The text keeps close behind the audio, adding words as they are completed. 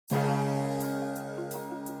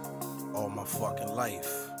all my fucking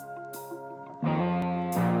life. I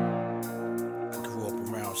grew up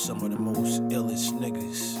around some of the most illest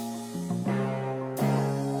niggas.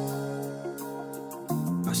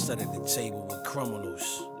 I sat at the table with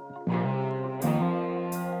criminals,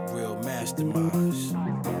 real masterminds,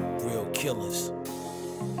 real killers.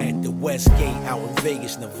 At the Westgate out in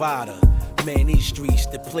Vegas, Nevada. Man, these streets,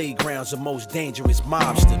 the playgrounds of most dangerous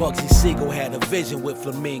mobsters. Bugsy Siegel had a vision with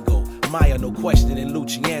Flamingo. Maya, no question, and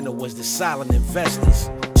Luciano was the silent investors.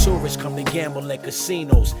 Tourists come to gamble at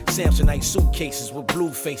casinos. Samsonite suitcases with blue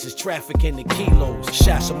faces, trafficking the kilos.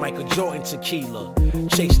 Shots of Michael Jordan tequila.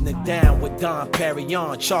 Chasing it down with Don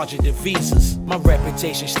Perignon, charging the visas. My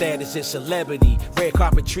reputation, status, is celebrity. Red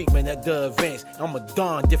carpet treatment at the events. I'm a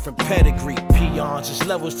Don, different pedigree. Peons, there's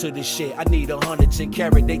levels to this shit. I need 110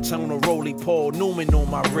 carat Daytona Rolling Paul Newman on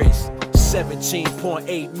my wrist.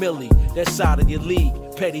 17.8 milli, that's out of your league.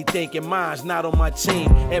 Petty thinking mine's not on my team.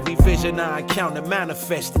 Every vision I encounter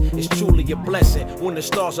manifested. It's truly a blessing when the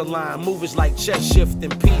stars align. Movies like chess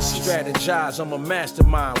shifting pieces. Strategize, I'm a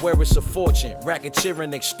mastermind. Where it's a fortune,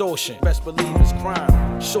 racketeering, extortion. Best believe it's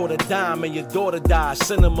crime. Short a dime and your daughter dies.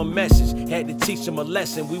 Send them a message. Had to teach them a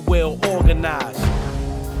lesson. We well organized.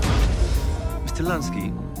 Mr.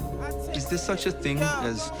 Lansky, is there such a thing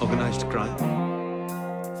as organized crime?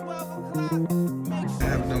 I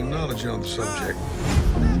have no knowledge on the subject.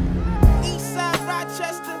 Eastside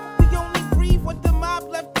Rochester, we only breathe what the mob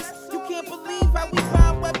left us. You can't believe how we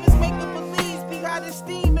find weapons, making believes behind the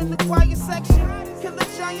steam in the quiet section. Kill a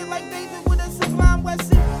giant like David with a sublime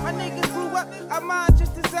Wesson. My niggas grew up, our mind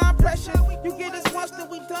just design pressure. You get us once, then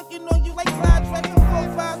we dunking on you like Clyde Drexel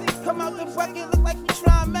profiles. Come out the bucket, look like we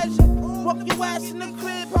try and measure. Walk your ass in the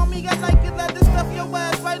crib, homie, I like it, let us stuff your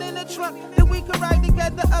ass right in the trunk. Then we can ride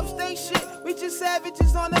together upstate shit. We just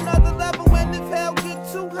savages on another level. When if hell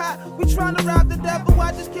get too hot, we tryna rob the devil.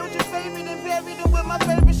 I just killed your favorite and buried him with my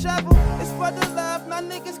favorite shovel. It's for the love, now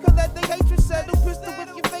niggas can let the hatred settle. Pistol with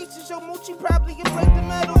your face to show Moochie, probably can break the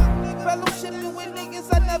metal. Fellowshipping with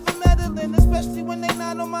niggas I never meddle in, especially when they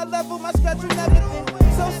not on my level, my schedule never thin.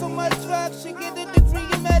 So much drugs, should get a degree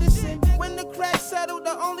in medicine. When the cracks settle,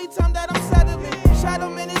 the only time that I'm settling. Shot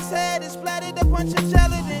him in his head and splattered a bunch of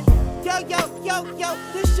gelatin. Yo, yo, yo, yo,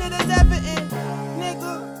 this shit'll never end,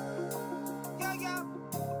 nigga. Yo, yo.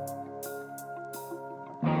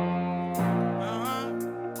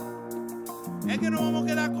 Es que nos vamos a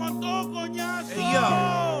quedar con todo, coñazo. Hey,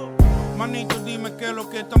 yo. Manito, dime que lo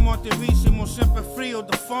que estamos activísimos, siempre frío,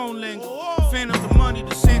 the phone lingo. Fan of the money,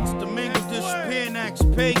 the Santos Domingo, disappearing acts,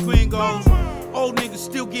 pay gringos. Old niggas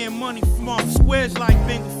still getting money from off squares like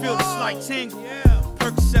bingo, feel it's like tingle.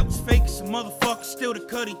 Percocet was fake, some motherfucker still the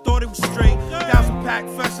cut, he thought it was straight. 1,000-pack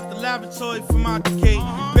fresh at the laboratory from out the gate.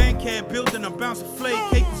 Bandcamp building, I'm bouncing flake.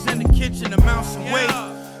 Cake was in the kitchen, the mouse and weight.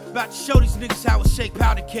 About to show these niggas how to shake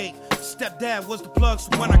powder cake. Stepdad was the plug, so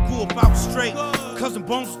when I grew up I was straight. Cousin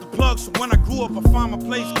Bones was the plug, so when I grew up I found my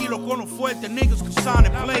place. Kilo con lo fuerte, niggas could sign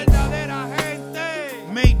and play.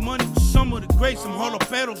 Made money with some of the greats. Some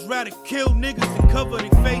jalapenos rather kill niggas than cover their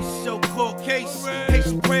faces. So-called cases.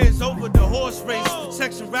 Haitian prayers over the horse race.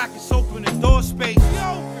 Protection rackets open the door space.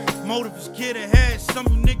 Motive is get ahead. Some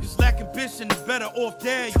of you niggas lack ambition and better off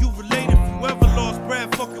dead. You related if you ever lost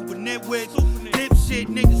bread. Fucking with nitwits. Dipshit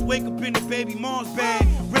niggas wake up in the baby mom's bed.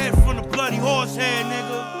 Red from the bloody horse head,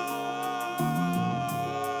 nigga.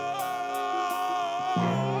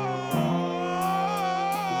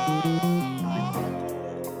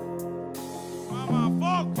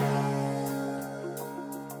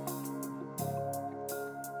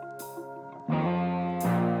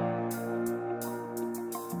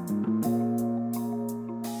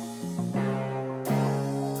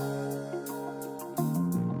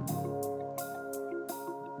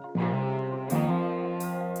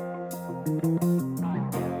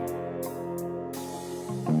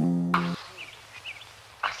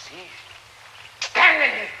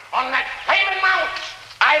 On that flaming mount,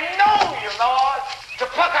 I know you, Lord, to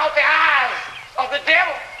pluck out the eyes of the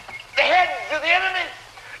devil, the heads of the enemy,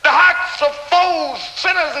 the hearts of foes,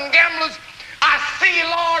 sinners, and gamblers. I see you,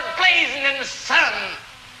 Lord, blazing in the sun,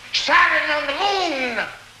 shining on the moon.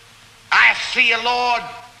 I see you, Lord,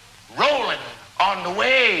 rolling on the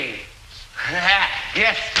waves.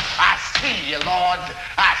 Yes, I see you, Lord,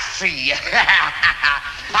 I see you.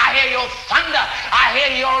 I hear your thunder, I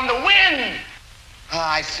hear you on the wind.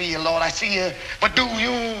 I see you, Lord, I see you, but do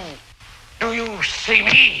you see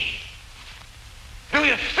me? Do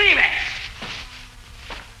you see me?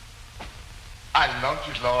 I love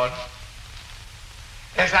you, Lord,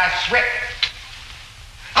 as I sweat.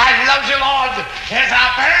 I love you, Lord, as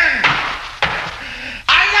I burn.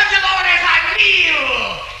 I love you, Lord, as I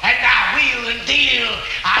kneel and I weep.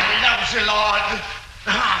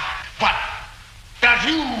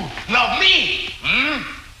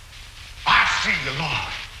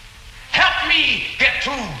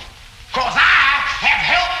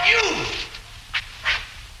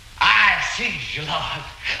 you, Lord.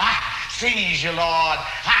 I sees you, Lord.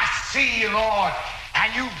 I see you, Lord.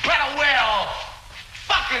 And you better well,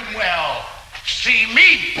 fucking well, see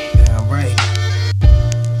me. Damn right.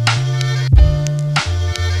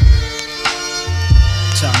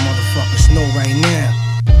 Y'all motherfuckers know right now.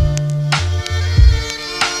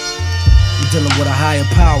 We're dealing with a higher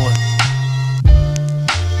power.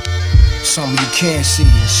 Something you can't see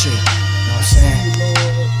and shit. You know what I'm saying?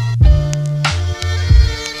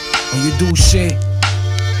 When you do shit,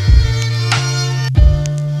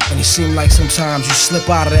 and it seems like sometimes you slip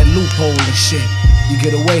out of that loophole and shit, you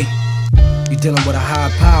get away. You're dealing with a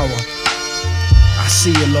high power. I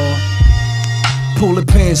see you, Lord. Pull the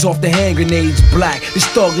pins off the hand grenades, black. This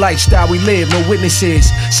thug lifestyle we live, no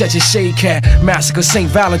witnesses. Set your shade cat, massacre St.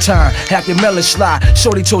 Valentine. Hack your melon slide,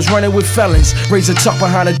 shorty toes running with felons. Razor tuck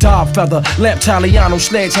behind a dog feather. Lamp Taliano,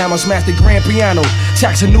 sledgehammer smash the grand piano.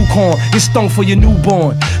 Tax a new corn, it's stone for your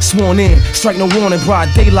newborn. Sworn in, strike no warning, broad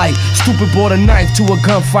daylight. Stupid brought a knife to a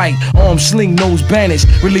gunfight. Arm sling, nose banished.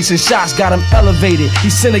 Releasing shots, got him elevated.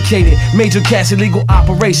 He syndicated, major cash illegal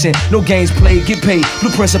operation. No games played, get paid.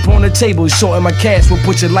 Blueprints up on the table, sorting my cash will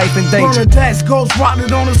put your life in danger. Burn a dash, ghost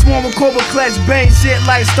rotted on a swarm of Cobra clutch, bang shit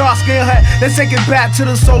like Starsky and Hutch. Let's take it back to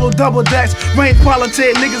the solo double decks. Rain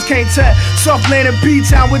politic, niggas can't tell. Soft lane in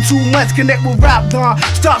B-Town with 2 months, connect with Rap Don.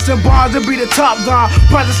 Stocks and bonds and be the top don.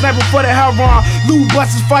 Project sniper for the heron. Lou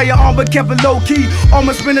busts firearm but kept it low key.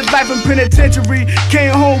 Almost spent his life in penitentiary.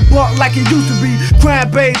 Came home buck like it used to be.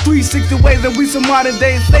 Crime Bay 360 ways and we some modern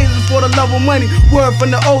day slaves for the love of money. Word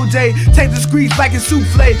from the OJ. Take the streets like it's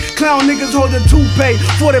souffle. Clown niggas hold the toupee.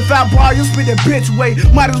 45 bar, you spit that bitch way.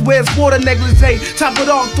 Might as well sport a negligee. Top it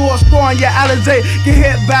off, throw a straw in your Alizé. Get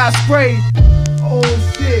hit by a spray. Oh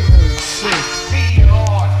shit. I see you,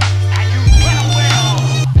 Lord. And you better well,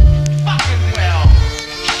 fucking well,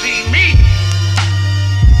 see me.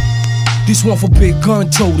 This one for big gun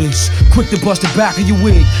toters. Quick to bust the back of your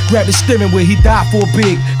wig. Grab the steering wheel, he died for a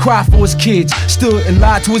big. Cried for his kids, stood and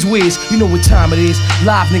lied to his whiz. You know what time it is.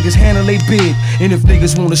 Live niggas handle they bid. And if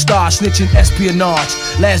niggas wanna start snitching, espionage.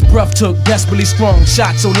 Last breath took, desperately strong.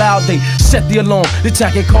 Shot so loud they set the alarm. The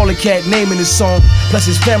tack call a cat naming his song. Plus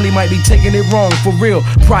his family might be taking it wrong. For real,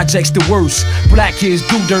 projects the worst. Black kids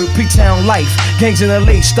do dirt, P-Town life. Gangs in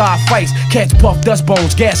LA, star fights. Cats puff dust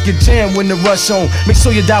bones. Gas get jammed when the rush on. Make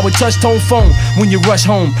sure you die with touch tone phone when you rush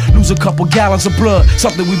home. Lose a couple gallons of blood,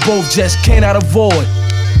 something we both just cannot avoid.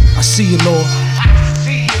 I see you, Lord.